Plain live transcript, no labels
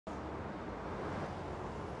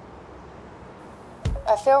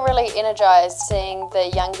I feel really energised seeing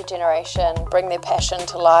the younger generation bring their passion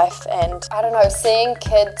to life, and I don't know, seeing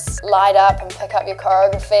kids light up and pick up your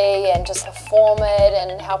choreography and just perform it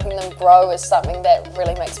and helping them grow is something that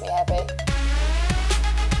really makes me happy.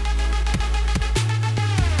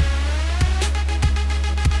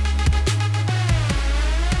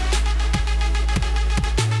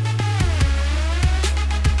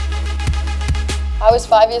 I was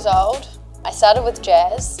 5 years old. I started with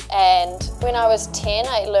jazz, and when I was 10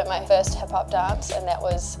 I learnt my first hip-hop dance, and that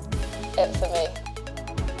was it for me.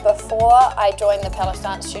 Before I joined the Palace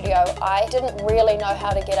Dance Studio, I didn't really know how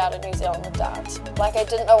to get out of New Zealand with dance. Like, I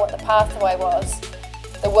didn't know what the pathway was.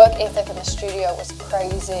 The work ethic in the studio was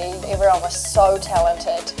crazy. Everyone was so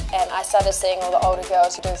talented, and I started seeing all the older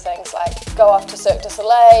girls who do things like go off to Cirque du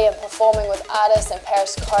Soleil and performing with artists in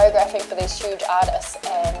Paris, choreographing for these huge artists,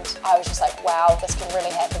 and I was just like, wow, this can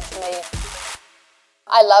really happen for me.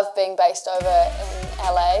 I love being based over in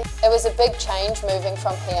LA. It was a big change moving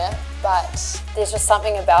from here, but there's just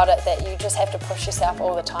something about it that you just have to push yourself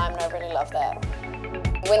all the time, and I really love that.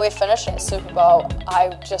 When we finished at Super Bowl, I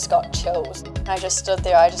just got chills. I just stood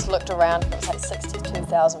there, I just looked around, it was like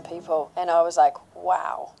 62,000 people, and I was like,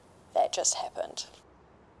 wow, that just happened.